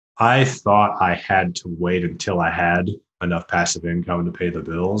I thought I had to wait until I had enough passive income to pay the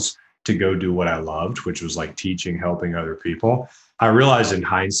bills to go do what I loved, which was like teaching, helping other people. I realized in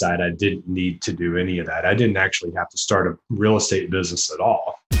hindsight, I didn't need to do any of that. I didn't actually have to start a real estate business at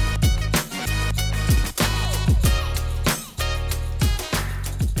all.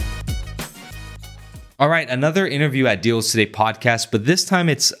 All right, another interview at Deals Today podcast, but this time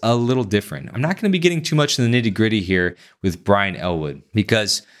it's a little different. I'm not going to be getting too much in the nitty gritty here with Brian Elwood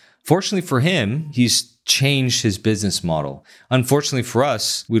because fortunately for him, he's changed his business model. Unfortunately for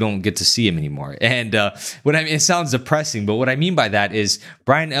us, we don't get to see him anymore. And it sounds depressing, but what I mean by that is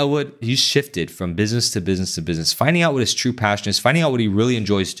Brian Elwood, he's shifted from business to business to business, finding out what his true passion is, finding out what he really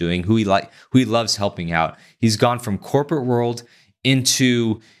enjoys doing, who he loves helping out. He's gone from corporate world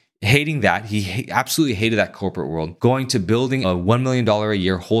into hating that. He absolutely hated that corporate world, going to building a $1 million a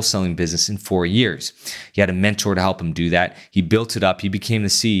year wholesaling business in 4 years. He had a mentor to help him do that. He built it up. He became the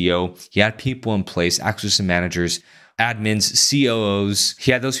CEO. He had people in place, acquisition managers, admins, COOs.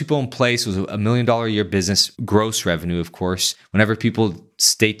 He had those people in place. It was a $1 million a year business, gross revenue, of course. Whenever people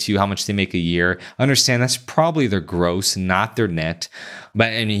state to you how much they make a year, understand that's probably their gross, not their net.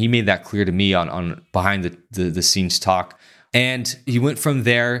 And he made that clear to me on behind the scenes talk. And he went from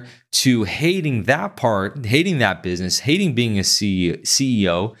there to hating that part, hating that business, hating being a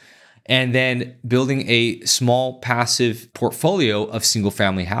CEO, and then building a small passive portfolio of single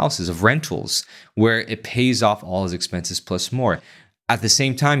family houses, of rentals, where it pays off all his expenses plus more. At the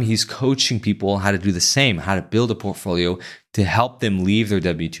same time, he's coaching people how to do the same, how to build a portfolio to help them leave their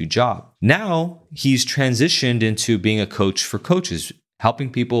W-2 job. Now he's transitioned into being a coach for coaches,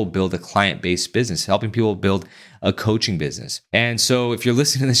 helping people build a client-based business, helping people build a coaching business. And so if you're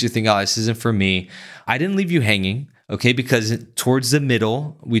listening to this, you think, oh, this isn't for me. I didn't leave you hanging, okay? Because towards the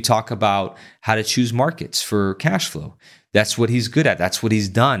middle, we talk about how to choose markets for cash flow. That's what he's good at. That's what he's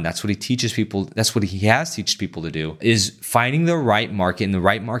done. That's what he teaches people. That's what he has teach people to do, is finding the right market. And the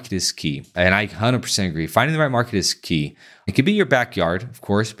right market is key. And I 100% agree. Finding the right market is key. It could be your backyard, of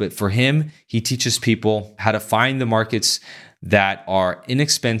course, but for him, he teaches people how to find the markets that are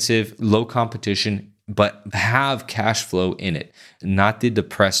inexpensive, low competition, but have cash flow in it, not the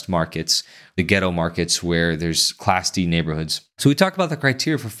depressed markets, the ghetto markets where there's Class D neighborhoods. So we talk about the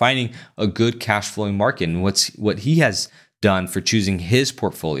criteria for finding a good cash flowing market and what he has done for choosing his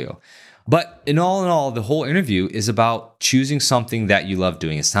portfolio. But in all, the whole interview is about choosing something that you love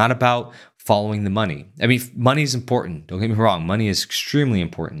doing. It's not about following the money. I mean, money is important. Don't get me wrong. Money is extremely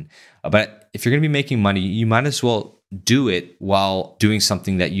important. But if you're going to be making money, you might as well do it while doing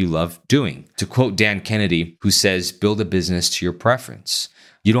something that you love doing. To quote Dan Kennedy, who says, build a business to your preference.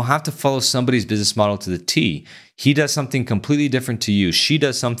 You don't have to follow somebody's business model to the T. He does something completely different to you. She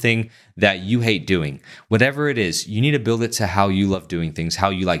does something that you hate doing. Whatever it is, you need to build it to how you love doing things, how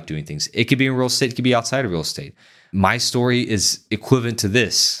you like doing things. It could be in real estate, it could be outside of real estate. My story is equivalent to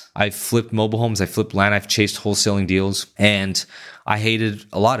this. I've flipped mobile homes, I flipped land, I've chased wholesaling deals, and I hated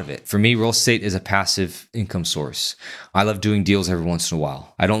a lot of it. For me, real estate is a passive income source. I love doing deals every once in a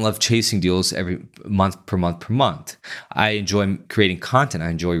while. I don't love chasing deals every month per month. I enjoy creating content. I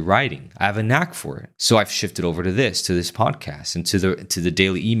enjoy writing. I have a knack for it. So I've shifted over to this podcast, and to the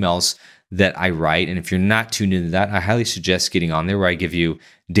daily emails that I write. And if you're not tuned into that, I highly suggest getting on there, where I give you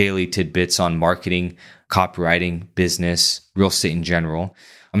daily tidbits on marketing, copywriting, business, real estate in general.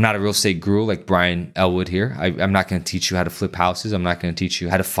 I'm not a real estate guru like Brian Elwood here. I'm not going to teach you how to flip houses. I'm not going to teach you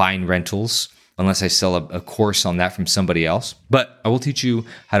how to find rentals unless I sell a course on that from somebody else. But I will teach you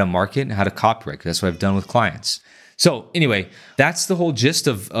how to market and how to copyright, because that's what I've done with clients. So anyway, that's the whole gist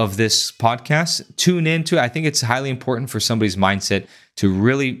of this podcast. Tune into it. I think it's highly important for somebody's mindset to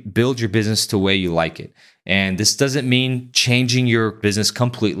really build your business the way you like it. And this doesn't mean changing your business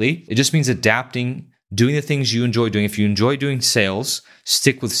completely. It just means adapting, doing the things you enjoy doing. If you enjoy doing sales,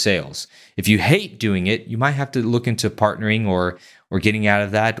 stick with sales. If you hate doing it, you might have to look into partnering or getting out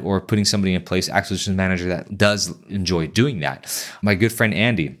of that, or putting somebody in place, acquisition manager that does enjoy doing that. My good friend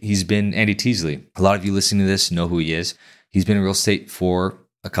Andy, Andy Teasley. A lot of you listening to this know who he is. He's been in real estate for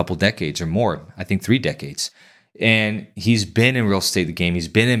a couple decades or more, I think 3 decades. And he's been in real estate, the game. He's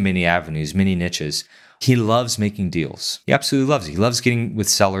been in many avenues, many niches. He loves making deals. He absolutely loves it. He loves getting with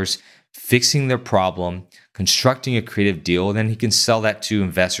sellers, fixing their problem, constructing a creative deal, and then he can sell that to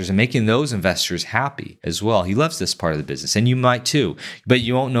investors and making those investors happy as well. He loves this part of the business, and you might too, but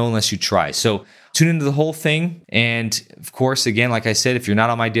you won't know unless you try. So tune into the whole thing. And of course, again, like I said, if you're not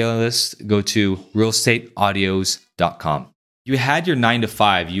on my daily list, go to realestateaudios.com. You had your 9 to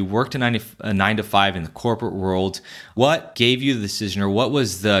 5. You worked a 9 to 5 in the corporate world. What gave you the decision, or what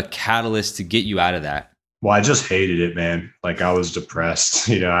was the catalyst to get you out of that? Well, I just hated it, man. Like I was depressed.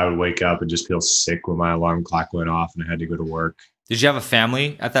 I would wake up and just feel sick when my alarm clock went off and I had to go to work. Did you have a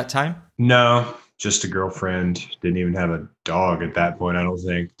family at that time? No, just a girlfriend. Didn't even have a dog at that point, I don't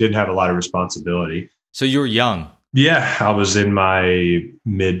think. Didn't have a lot of responsibility. So you were young. Yeah, I was in my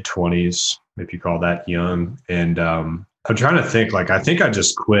mid 20s, if you call that young. And I'm trying to think, like, I think I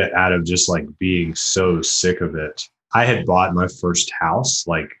just quit out of just like being so sick of it. I had bought my first house,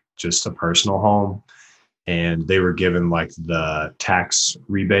 like just a personal home, and they were given like the tax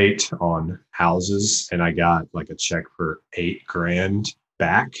rebate on houses. And I got like a check for 8 grand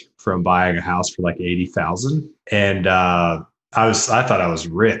back from buying a house for like 80,000. And I thought I was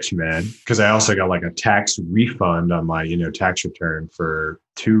rich, man, because I also got like a tax refund on my, tax return for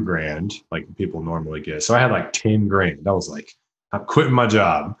 2 grand, like people normally get. So I had like 10 grand. I was like, I'm quitting my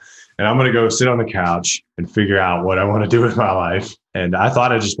job and I'm going to go sit on the couch and figure out what I want to do with my life. And I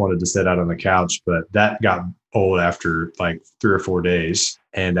thought I just wanted to sit out on the couch, but that got old after like 3 or 4 days.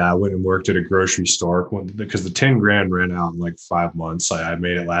 And I went and worked at a grocery store because the 10 grand ran out in like 5 months. I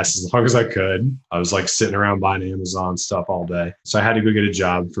made it last as long as I could. I was like sitting around buying Amazon stuff all day. So I had to go get a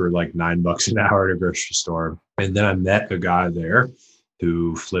job for like $9 an hour at a grocery store. And then I met a guy there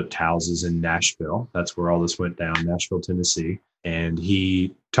who flipped houses in Nashville. That's where all this went down, Nashville, Tennessee. And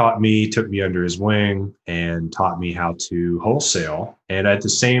he took me under his wing and taught me how to wholesale. And at the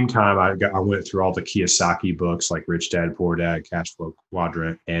same time, I went through all the Kiyosaki books like Rich Dad, Poor Dad, Cash Flow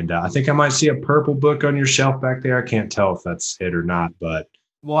Quadrant. And I think I might see a purple book on your shelf back there. I can't tell if that's it or not, but.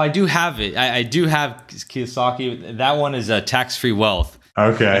 Well, I do have it. I do have Kiyosaki. That one is a tax-free wealth.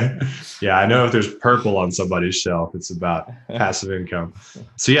 Okay. Yeah, I know if there's purple on somebody's shelf, it's about passive income.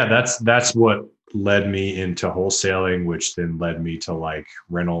 So yeah, that's what led me into wholesaling, which then led me to like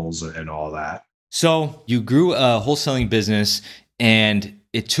rentals and all that. So you grew a wholesaling business and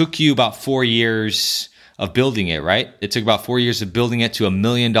it took you about 4 years of building it, right? It took about 4 years of building it to $1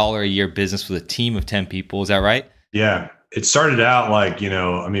 million a year business with a team of 10 people. Is that right? Yeah. It started out like,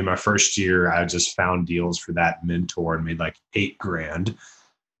 my first year, I just found deals for that mentor and made like 8 grand.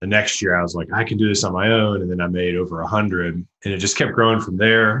 The next year I was like, I can do this on my own. And then I made over 100 and it just kept growing from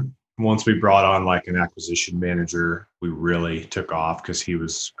there. Once we brought on like an acquisition manager, we really took off because he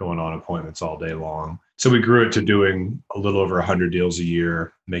was going on appointments all day long. So we grew it to doing a little over 100 deals a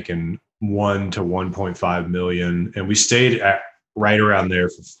year, making 1 to 1.5 million. And we stayed at right around there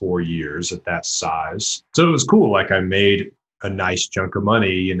for 4 years at that size. So it was cool. Like I made a nice chunk of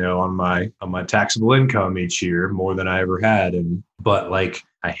money, on my taxable income each year, more than I ever had. But like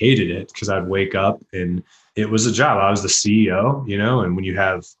I hated it because I'd wake up and it was a job. I was the CEO, and when you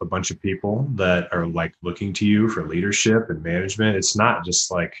have a bunch of people that are like looking to you for leadership and management, it's not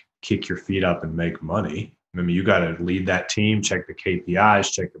just like kick your feet up and make money. I mean, you got to lead that team, check the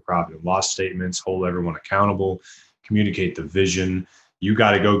KPIs, check the profit and loss statements, hold everyone accountable, communicate the vision. You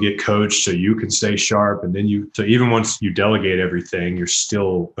got to go get coached so you can stay sharp. And then so even once you delegate everything, you're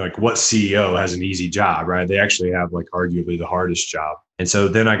still like, what CEO has an easy job, right? They actually have like arguably the hardest job. And so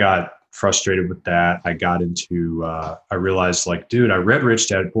then I got frustrated with that. I got into, I realized like, dude, I read Rich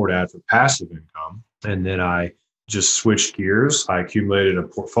Dad, Poor Dad for passive income. And then I just switched gears. I accumulated a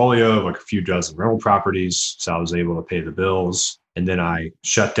portfolio of like a few dozen rental properties. So I was able to pay the bills. And then I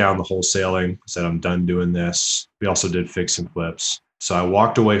shut down the wholesaling, said, I'm done doing this. We also did fix and flips. So I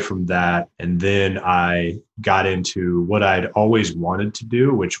walked away from that. And then I got into what I'd always wanted to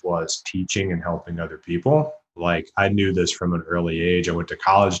do, which was teaching and helping other people. Like I knew this from an early age. I went to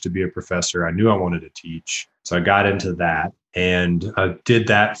college to be a professor. I knew I wanted to teach. So I got into that and I did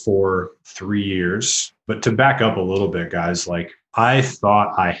that for 3 years. But to back up a little bit, guys, like I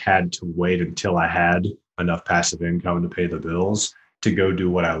thought I had to wait until I had enough passive income to pay the bills to go do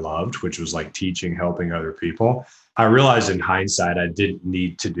what I loved, which was like teaching, helping other people. I realized in hindsight, I didn't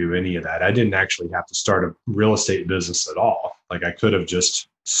need to do any of that. I didn't actually have to start a real estate business at all. Like I could have just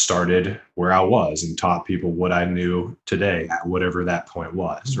started where I was and taught people what I knew today at whatever that point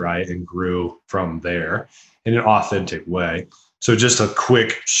was, right? And grew from there in an authentic way. So just a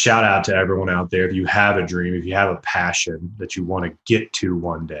quick shout out to everyone out there. If you have a dream, if you have a passion that you want to get to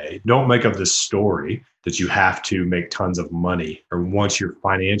one day, don't make up this story that you have to make tons of money or once you're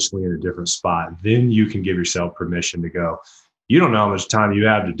financially in a different spot, then you can give yourself permission to go, you don't know how much time you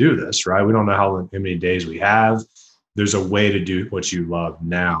have to do this, right? We don't know how many days we have. There's a way to do what you love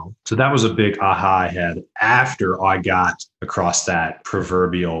now. So that was a big aha I had after I got across that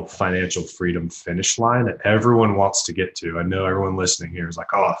proverbial financial freedom finish line that everyone wants to get to. I know everyone listening here is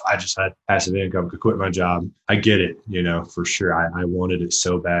like, oh, if I just had passive income, could quit my job. I get it, for sure. I wanted it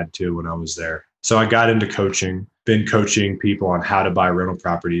so bad too when I was there. So I got into coaching. been coaching people on how to buy rental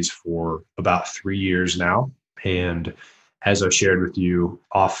properties for about 3 years now. And as I shared with you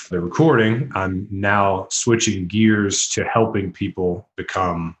off the recording, I'm now switching gears to helping people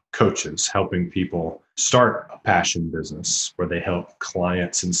become coaches, helping people start a passion business where they help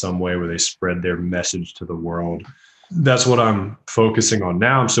clients in some way, where they spread their message to the world. That's what I'm focusing on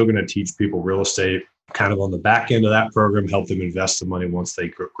now. I'm still going to teach people real estate, kind of on the back end of that program, help them invest the money once they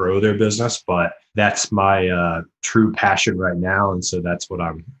grow their business. But that's my true passion right now. And so that's what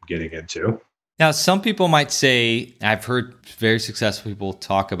I'm getting into. Now, some people might say, I've heard very successful people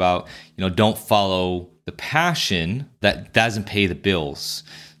talk about, don't follow the passion that doesn't pay the bills.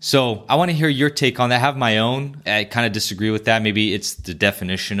 So I want to hear your take on that. I have my own. I kind of disagree with that. Maybe it's the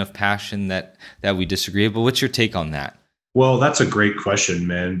definition of passion that we disagree. But what's your take on that? Well, that's a great question,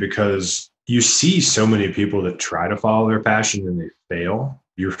 man, because you see so many people that try to follow their passion and they fail.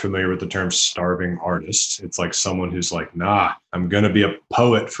 You're familiar with the term starving artist. It's like someone who's like, nah, I'm going to be a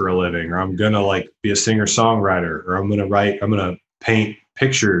poet for a living, or I'm going to be a singer-songwriter, or I'm going to paint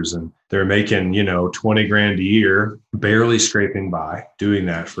pictures, and they're making, 20 grand a year, barely scraping by doing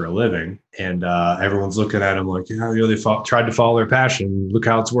that for a living. And everyone's looking at them like, they tried to follow their passion. Look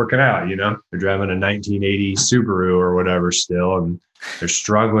how it's working out. They're driving a 1980 Subaru or whatever still. And they're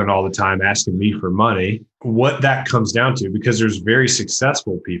struggling all the time, asking me for money. What that comes down to, because there's very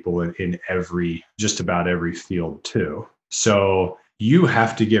successful people in just about every field too. So you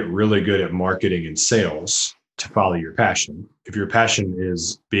have to get really good at marketing and sales to follow your passion. If your passion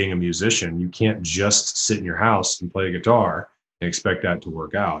is being a musician, you can't just sit in your house and play a guitar and expect that to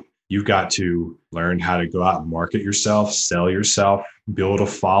work out. You've got to learn how to go out and market yourself, sell yourself, build a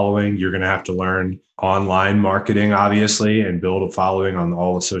following. You're going to have to learn online marketing, obviously, and build a following on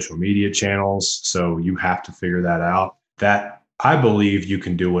all the social media channels. So you have to figure that out. That, I believe, you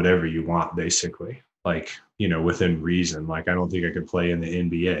can do whatever you want, basically, within reason. I don't think I could play in the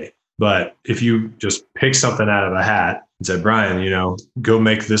NBA. But if you just pick something out of a hat and said, Brian, go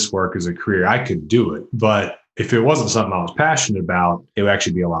make this work as a career, I could do it. But if it wasn't something I was passionate about, it would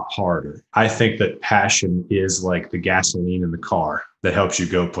actually be a lot harder. I think that passion is like the gasoline in the car that helps you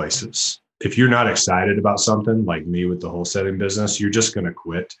go places. If you're not excited about something, like me with the wholesaling business, you're just going to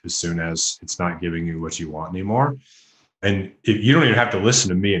quit as soon as it's not giving you what you want anymore. And if you don't even have to listen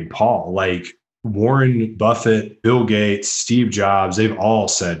to me and Paul, Warren Buffett, Bill Gates, Steve Jobs, they've all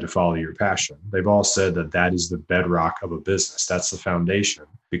said to follow your passion. They've all said that is the bedrock of a business. That's the foundation.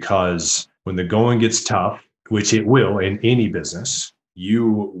 Because when the going gets tough, which it will in any business,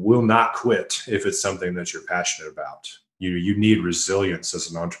 you will not quit if it's something that you're passionate about. You need resilience as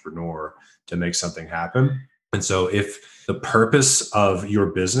an entrepreneur to make something happen. And so if the purpose of your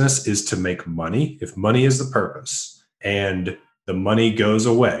business is to make money, if money is the purpose and the money goes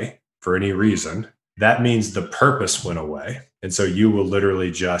away for any reason, that means the purpose went away. And so you will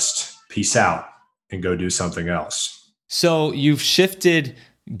literally just peace out and go do something else. So you've shifted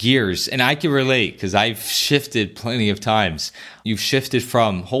gears, and I can relate because I've shifted plenty of times. You've shifted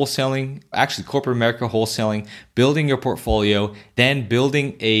from wholesaling, actually corporate America wholesaling, building your portfolio, then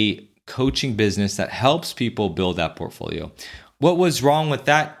building a coaching business that helps people build that portfolio. What was wrong with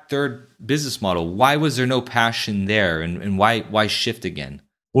that third business model? Why was there no passion there, and why shift again?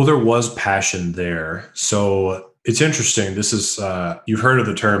 Well, there was passion there. So it's interesting. This is, you've heard of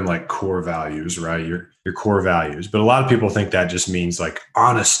the term core values, right? Your core values. But a lot of people think that just means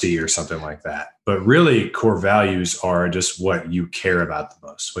honesty or something like that. But really, core values are just what you care about the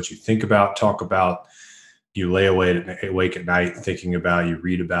most, what you think about, talk about, you lay awake at night thinking about, you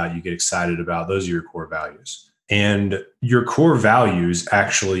read about, you get excited about. Those are your core values. And your core values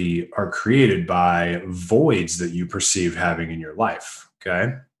actually are created by voids that you perceive having in your life.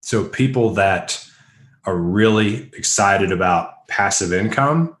 Okay. So people that are really excited about passive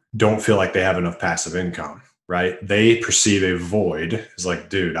income don't feel like they have enough passive income, right? They perceive a void as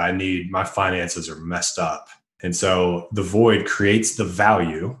dude, my finances are messed up. And so the void creates the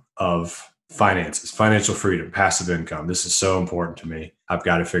value of finances, financial freedom, passive income. This is so important to me. I've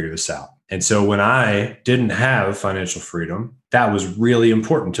got to figure this out. And so when I didn't have financial freedom, that was really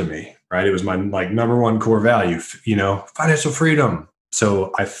important to me, right? It was my number one core value, financial freedom.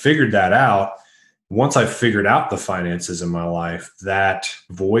 So I figured that out. Once I figured out the finances in my life, that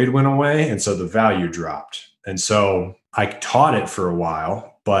void went away. And so the value dropped. And so I taught it for a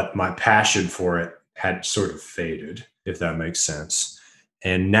while, but my passion for it had sort of faded, if that makes sense.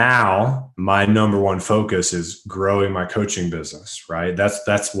 And now my number one focus is growing my coaching business, right?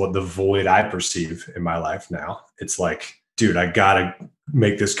 That's what the void I perceive in my life now. It's dude, I got to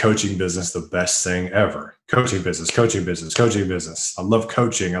make this coaching business the best thing ever. coaching business, coaching business, coaching business. I love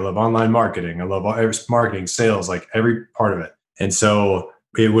coaching. I love online marketing. I love marketing, sales, like every part of it. And so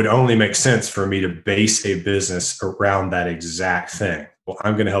it would only make sense for me to base a business around that exact thing. Well,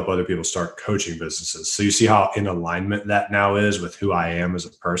 I'm going to help other people start coaching businesses. So you see how in alignment that now is with who I am as a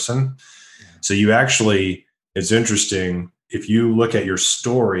person. So you actually, it's interesting. If you look at your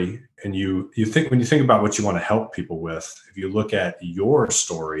story and you think, when you think about what you want to help people with, if you look at your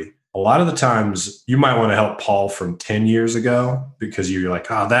story, a lot of the times you might want to help Paul from 10 years ago because you're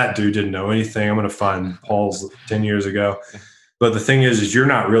like, oh, that dude didn't know anything. I'm going to find Paul's 10 years ago. But the thing is you're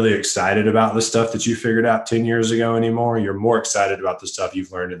not really excited about the stuff that you figured out 10 years ago anymore. You're more excited about the stuff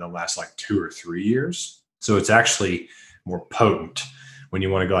you've learned in the last like 2 or 3 years. So it's actually more potent when you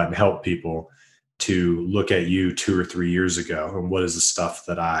want to go out and help people to look at you 2 or 3 years ago and what is the stuff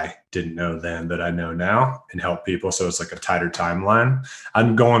that I didn't know then that I know now, and help people. So it's like a tighter timeline.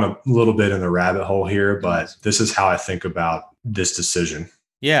 I'm going a little bit in the rabbit hole here, but this is how I think about this decision.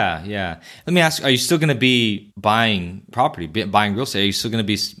 Yeah. Let me ask, are you still going to be buying property, buying real estate? Are you still going to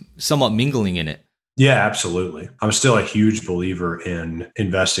be somewhat mingling in it? Yeah, absolutely. I'm still a huge believer in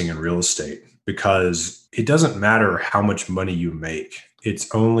investing in real estate because it doesn't matter how much money you make.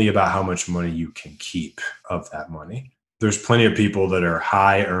 It's only about how much money you can keep of that money. There's plenty of people that are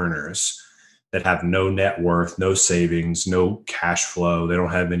high earners that have no net worth, no savings, no cash flow. They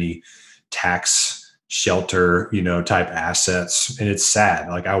don't have any tax shelter, type assets. And it's sad.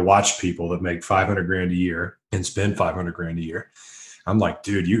 Like I watch people that make 500 grand a year and spend 500 grand a year. I'm like,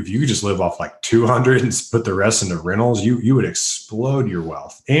 dude, if you could just live off like 200 and put the rest into rentals, you would explode your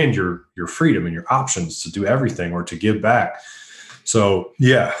wealth and your freedom and your options to do everything or to give back. So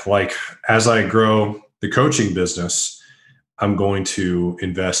yeah, like as I grow the coaching business, I'm going to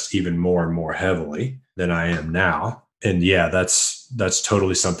invest even more and more heavily than I am now. And yeah, that's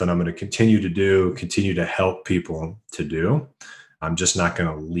totally something I'm going to continue to do, continue to help people to do. I'm just not going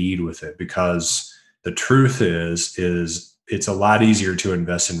to lead with it because the truth is it's a lot easier to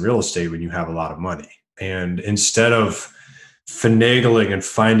invest in real estate when you have a lot of money. And instead of finagling and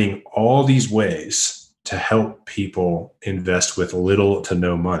finding all these ways to help people invest with little to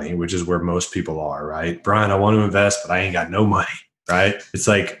no money, which is where most people are, right? Brian, I want to invest, but I ain't got no money, right? It's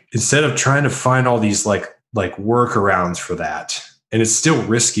like, instead of trying to find all these like workarounds for that, and it's still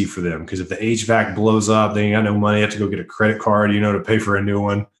risky for them because if the HVAC blows up, they ain't got no money, they have to go get a credit card, to pay for a new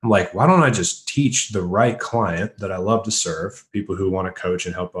one. I'm like, why don't I just teach the right client that I love to serve, people who want to coach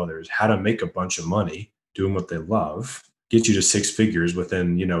and help others, how to make a bunch of money doing what they love, get you to 6 figures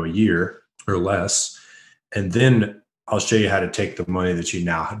within, a year or less. And then I'll show you how to take the money that you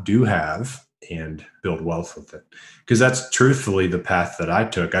now do have and build wealth with it. Because that's truthfully the path that I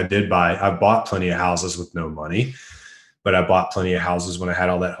took. I bought plenty of houses with no money, but I bought plenty of houses when I had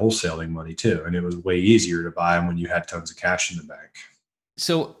all that wholesaling money too. And it was way easier to buy them when you had tons of cash in the bank.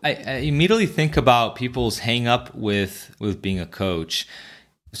 So I immediately think about people's hang up with being a coach,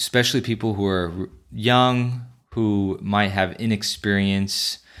 especially people who are young, who might have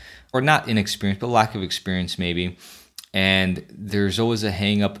inexperience, or not inexperience, but lack of experience maybe. And there's always a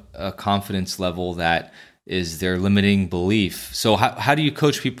hang up, a confidence level that is their limiting belief. So how do you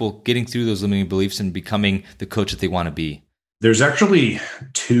coach people getting through those limiting beliefs and becoming the coach that they want to be? There's actually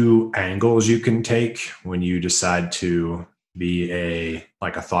 2 angles you can take when you decide to be a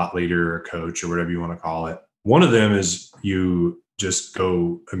thought leader or coach or whatever you want to call it. One of them is you just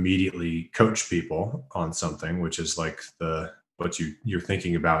go immediately coach people on something, which is like what you're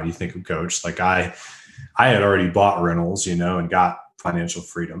thinking about when you think of coach. Like I had already bought rentals, and got financial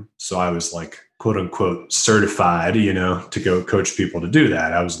freedom. So I was like, quote unquote, certified, to go coach people to do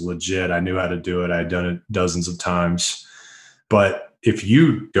that. I was legit. I knew how to do it. I'd done it dozens of times. But if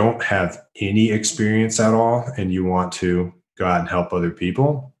you don't have any experience at all and you want to go out and help other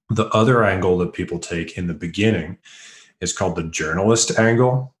people, the other angle that people take in the beginning is called the journalist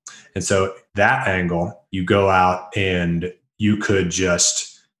angle. And so that angle, you go out and you could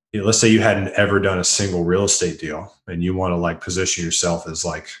just, let's say you hadn't ever done a single real estate deal and you want to position yourself as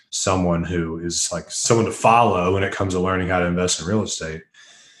someone who is someone to follow when it comes to learning how to invest in real estate.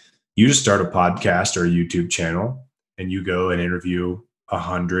 You just start a podcast or a YouTube channel and you go and interview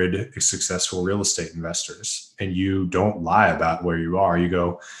 100 successful real estate investors, and you don't lie about where you are. You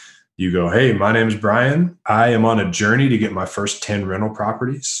go, hey, my name is Brian. I am on a journey to get my first 10 rental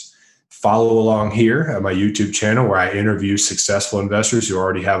properties. Follow along here at my YouTube channel where I interview successful investors who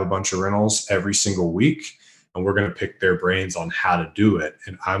already have a bunch of rentals every single week. And we're going to pick their brains on how to do it.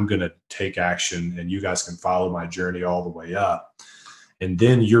 And I'm going to take action and you guys can follow my journey all the way up. And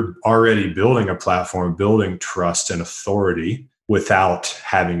then you're already building a platform, building trust and authority without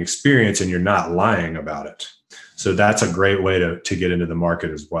having experience, and you're not lying about it. So that's a great way to get into the market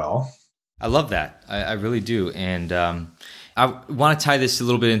as well. I love that. I really do. And I want to tie this a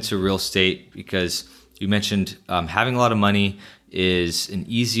little bit into real estate, because you mentioned having a lot of money is an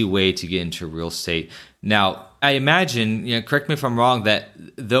easy way to get into real estate. Now, I imagine, correct me if I'm wrong, that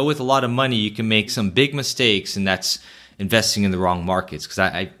though with a lot of money, you can make some big mistakes, and that's investing in the wrong markets.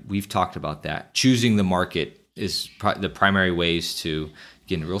 Because we've talked about that. Choosing the market is the primary ways to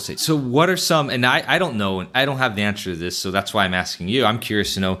get into real estate. So what are some, and I don't know, I don't have the answer to this, so that's why I'm asking you. I'm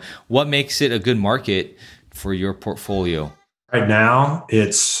curious to know what makes it a good market for your portfolio. Right now,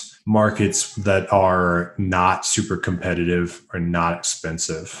 it's markets that are not super competitive or not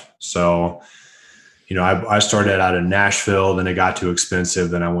expensive. So, I started out in Nashville, then it got too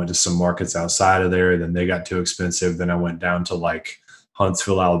expensive. Then I went to some markets outside of there. Then they got too expensive. Then I went down to like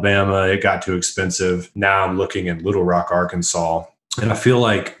Huntsville, Alabama. It got too expensive. Now I'm looking at Little Rock, Arkansas. And I feel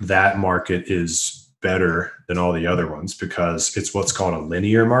like that market is better than all the other ones because it's what's called a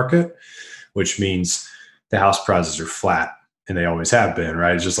linear market, which means the house prices are flat. And they always have been,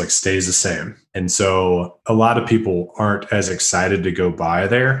 right? It just like stays the same. And so a lot of people aren't as excited to go buy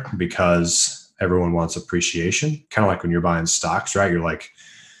there because everyone wants appreciation. Kind of like when you're buying stocks, right? You're like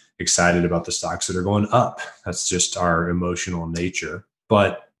excited about the stocks that are going up. That's just our emotional nature.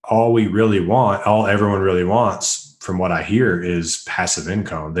 But all everyone really wants, from what I hear, is passive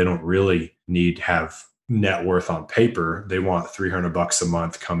income. They don't really need to have net worth on paper. They want $300 a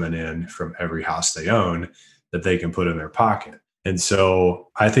month coming in from every house they own that they can put in their pocket. And so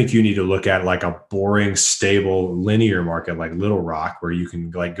I think you need to look at like a boring, stable, linear market like Little Rock, where you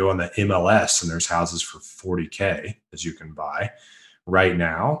can like go on the MLS and there's houses for $40K that you can buy right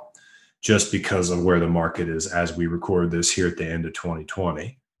now, just because of where the market is as we record this here at the end of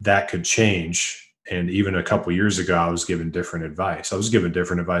 2020. That could change. And even a couple of years ago, I was given different advice. I was given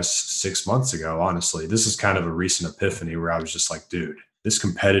different advice 6 months ago, honestly. This is kind of a recent epiphany where I was just like, dude, this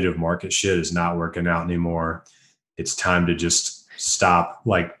competitive market shit is not working out anymore. It's time to just stop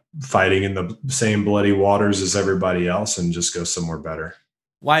like fighting in the same bloody waters as everybody else and just go somewhere better.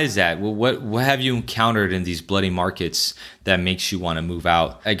 Why is that? Well, what have you encountered in these bloody markets that makes you want to move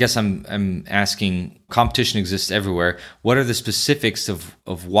out? I guess I'm asking, competition exists everywhere. What are the specifics of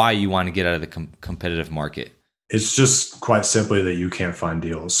why you want to get out of the competitive market? It's just quite simply that you can't find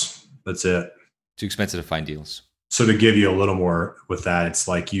deals. That's it. Too expensive to find deals. So to give you a little more with that, it's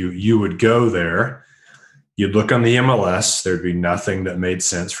like you would go there, you'd look on the MLS, there'd be nothing that made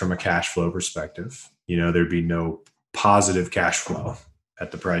sense from a cash flow perspective. There'd be no positive cash flow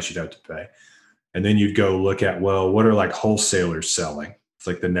at the price you'd have to pay. And then you'd go look at, well, what are like wholesalers selling? It's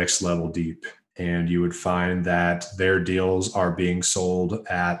like the next level deep. And you would find that their deals are being sold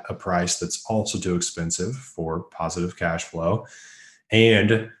at a price that's also too expensive for positive cash flow.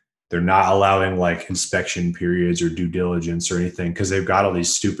 And they're not allowing like inspection periods or due diligence or anything because they've got all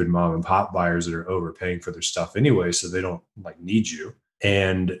these stupid mom and pop buyers that are overpaying for their stuff anyway. So they don't like need you.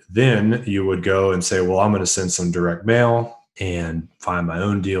 And then you would go and say, well, I'm going to send some direct mail and find my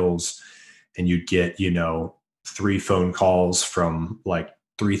own deals. And you'd get, 3 phone calls from like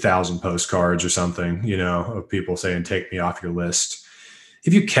 3,000 postcards or something, of people saying, take me off your list.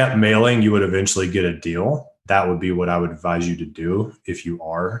 If you kept mailing, you would eventually get a deal. That would be what I would advise you to do if you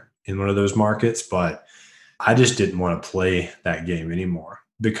are in one of those markets. But I just didn't want to play that game anymore,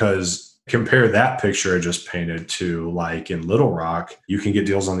 because compare that picture I just painted to like in Little Rock, you can get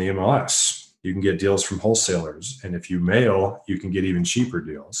deals on the MLS. You can get deals from wholesalers. And if you mail, you can get even cheaper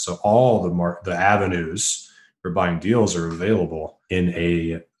deals. So all the avenues for buying deals are available in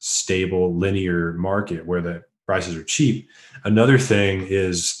a stable linear market where the prices are cheap. Another thing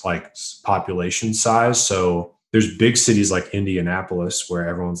is like population size. So there's big cities like Indianapolis where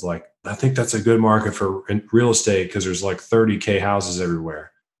everyone's like, I think that's a good market for real estate because there's like 30K houses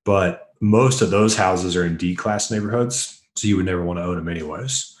everywhere. But most of those houses are in D-class neighborhoods. So you would never want to own them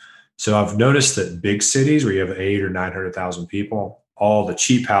anyways. So I've noticed that big cities where you have 800,000 or 900,000 people, all the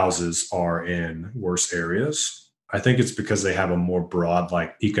cheap houses are in worse areas. I think it's because they have a more broad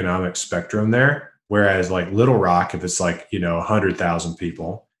like economic spectrum there. Whereas like Little Rock, if it's like, 100,000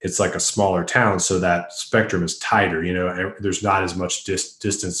 people, it's like a smaller town. So that spectrum is tighter, there's not as much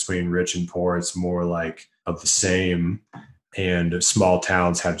distance between rich and poor. It's more like of the same. And small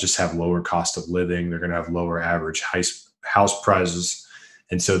towns have lower cost of living. They're going to have lower average house prices.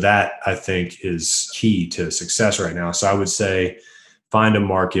 And so that I think is key to success right now. So I would say find a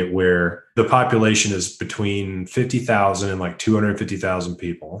market where the population is between 50,000 and like 250,000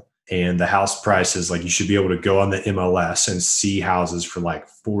 people. And the house prices, like you should be able to go on the MLS and see houses for like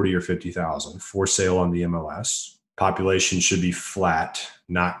 40 or 50,000 for sale on the MLS. population should be flat,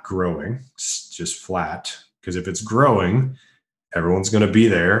 not growing, it's just flat. Because if it's growing, everyone's going to be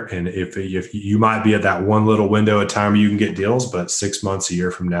there. And if you might be at that one little window of time where you can get deals, but 6 months, a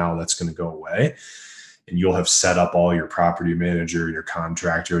year from now, that's going to go away. And you'll have set up all your property manager, your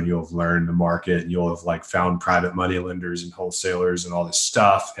contractor, and you'll have learned the market, and you'll have like found private money lenders and wholesalers and all this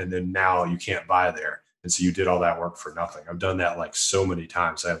stuff. And then now you can't buy there. And so you did all that work for nothing. I've done that like so many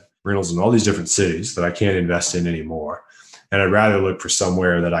times. I have rentals in all these different cities that I can't invest in anymore. And I'd rather look for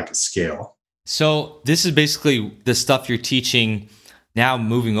somewhere that I could scale. So this is basically the stuff you're teaching now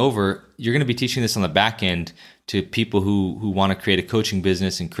moving over. You're going to be teaching this on the back end to people who want to create a coaching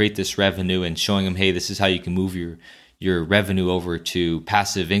business and create this revenue, and showing them, hey, this is how you can move your revenue over to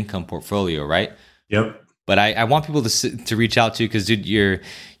passive income portfolio, right? Yep. But I want people to reach out to you because, dude, your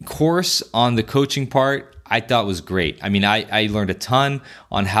course on the coaching part I thought was great. I mean, I learned a ton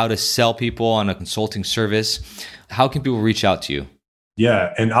on how to sell people on a consulting service. How can people reach out to you?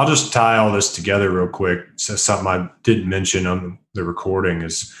 Yeah. And I'll just tie all this together real quick. So something I didn't mention on the recording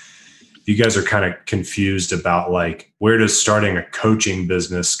is you guys are kind of confused about like, where does starting a coaching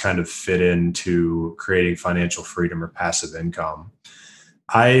business kind of fit into creating financial freedom or passive income?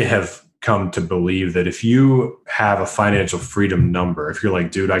 I have come to believe that if you have a financial freedom number, if you're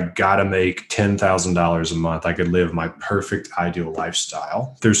like, dude, I got to make $10,000 a month, I could live my perfect ideal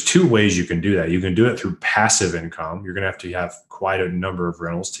lifestyle. There's two ways you can do that. You can do it through passive income. You're going to have quite a number of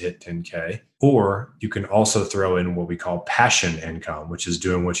rentals to hit 10K. Or you can also throw in what we call passion income, which is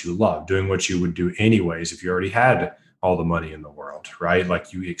doing what you love, doing what you would do anyways if you already had all the money in the world, right?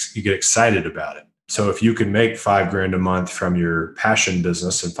 Like you get excited about it. So if you can make $5,000 a month from your passion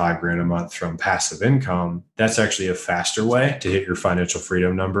business and $5,000 a month from passive income, that's actually a faster way to hit your financial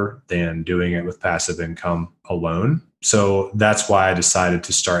freedom number than doing it with passive income alone. So that's why I decided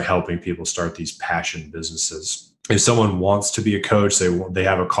to start helping people start these passion businesses. If someone wants to be a coach, they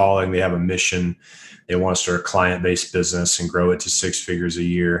have a calling, they have a mission, they want to start a client-based business and grow it to 6 figures a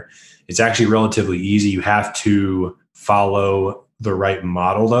year, it's actually relatively easy. You have to follow the right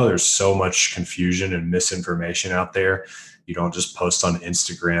model though. There's so much confusion and misinformation out there. You don't just post on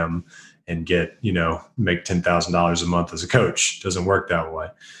Instagram and make $10,000 a month as a coach. It doesn't work that way.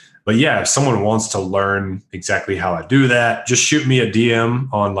 But yeah, if someone wants to learn exactly how I do that, just shoot me a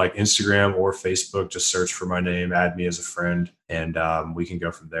DM on like Instagram or Facebook. Just search for my name, add me as a friend, and we can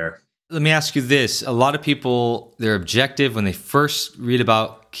go from there. Let me ask you this. A lot of people, their objective when they first read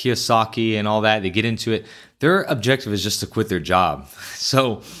about Kiyosaki and all that, they get into it, their objective is just to quit their job.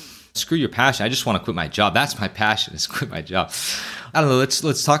 So screw your passion. I just want to quit my job. That's my passion, is quit my job. I don't know.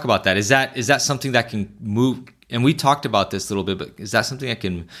 Let's talk about that. Is that something that can move? And we talked about this a little bit, but is that something that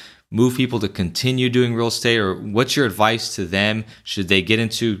can move people to continue doing real estate? Or what's your advice to them? Should they get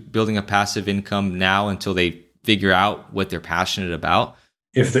into building a passive income now until they figure out what they're passionate about?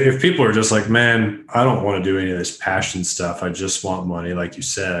 If people are just like, man, I don't want to do any of this passion stuff, I just want money, like you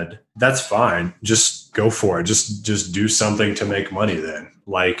said, that's fine. Just go for it. Just do something to make money then.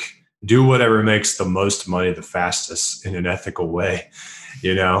 Like do whatever makes the most money the fastest in an ethical way,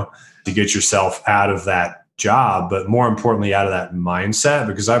 to get yourself out of that job, but more importantly, out of that mindset,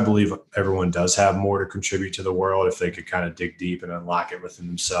 because I believe everyone does have more to contribute to the world if they could kind of dig deep and unlock it within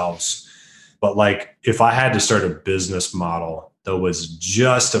themselves. But like, if I had to start a business model that was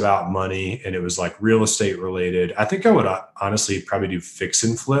just about money and it was like real estate related, I think I would honestly probably do fix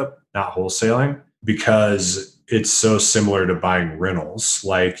and flip, not wholesaling, because it's so similar to buying rentals.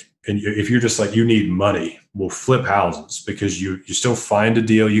 Like, and if you're just like, you need money, we'll flip houses because you still find a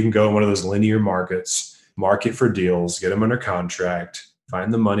deal. You can go in one of those linear markets, market for deals, get them under contract,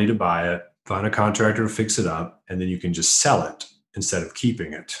 find the money to buy it, find a contractor to fix it up, and then you can just sell it instead of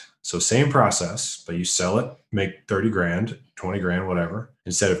keeping it. So same process, but you sell it, make 30 grand, 20 grand, whatever,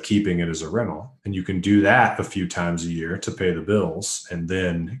 instead of keeping it as a rental. And you can do that a few times a year to pay the bills and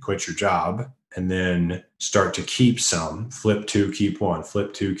then quit your job and then start to keep some, flip 2, keep 1,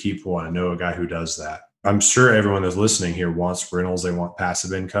 flip 2, keep 1. I know a guy who does that. I'm sure everyone that's listening here wants rentals. They want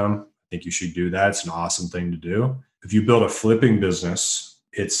passive income. I think you should do that. It's an awesome thing to do. If you build a flipping business,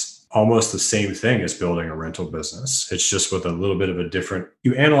 it's almost the same thing as building a rental business. It's just with a little bit of a different,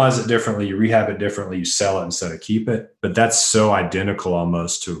 you analyze it differently, you rehab it differently, you sell it instead of keep it. But that's so identical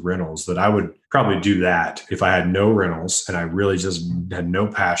almost to rentals that I would probably do that if I had no rentals and I really just had no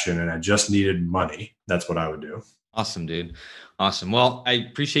passion and I just needed money. That's what I would do. Awesome, dude. Awesome. Well, I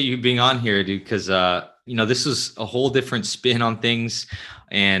appreciate you being on here, dude, because, this is a whole different spin on things.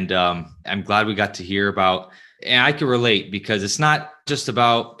 And I'm glad we got to hear about. And I can relate because it's not just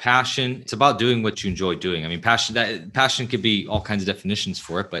about passion. It's about doing what you enjoy doing. I mean, passion could be all kinds of definitions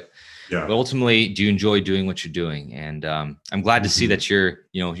for it, but Yeah. But ultimately, do you enjoy doing what you're doing? And I'm glad to see that you're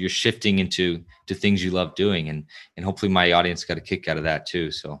shifting into things you love doing, and hopefully my audience got a kick out of that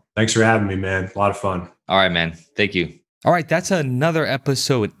too. So thanks for having me, man. A lot of fun. All right, man. Thank you. All right, that's another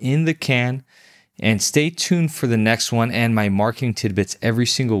episode in the can. And stay tuned for the next one and my marketing tidbits every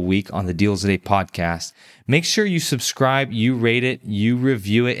single week on the Deals Today podcast. Make sure you subscribe, you rate it, you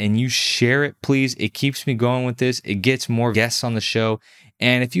review it, and you share it, please. It keeps me going with this. It gets more guests on the show.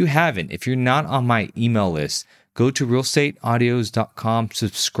 And if you're not on my email list, go to realestateaudios.com,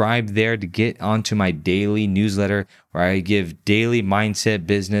 subscribe there to get onto my daily newsletter where I give daily mindset,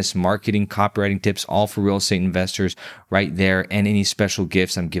 business, marketing, copywriting tips, all for real estate investors right there, and any special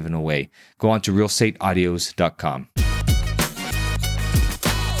gifts I'm giving away. Go on to realestateaudios.com.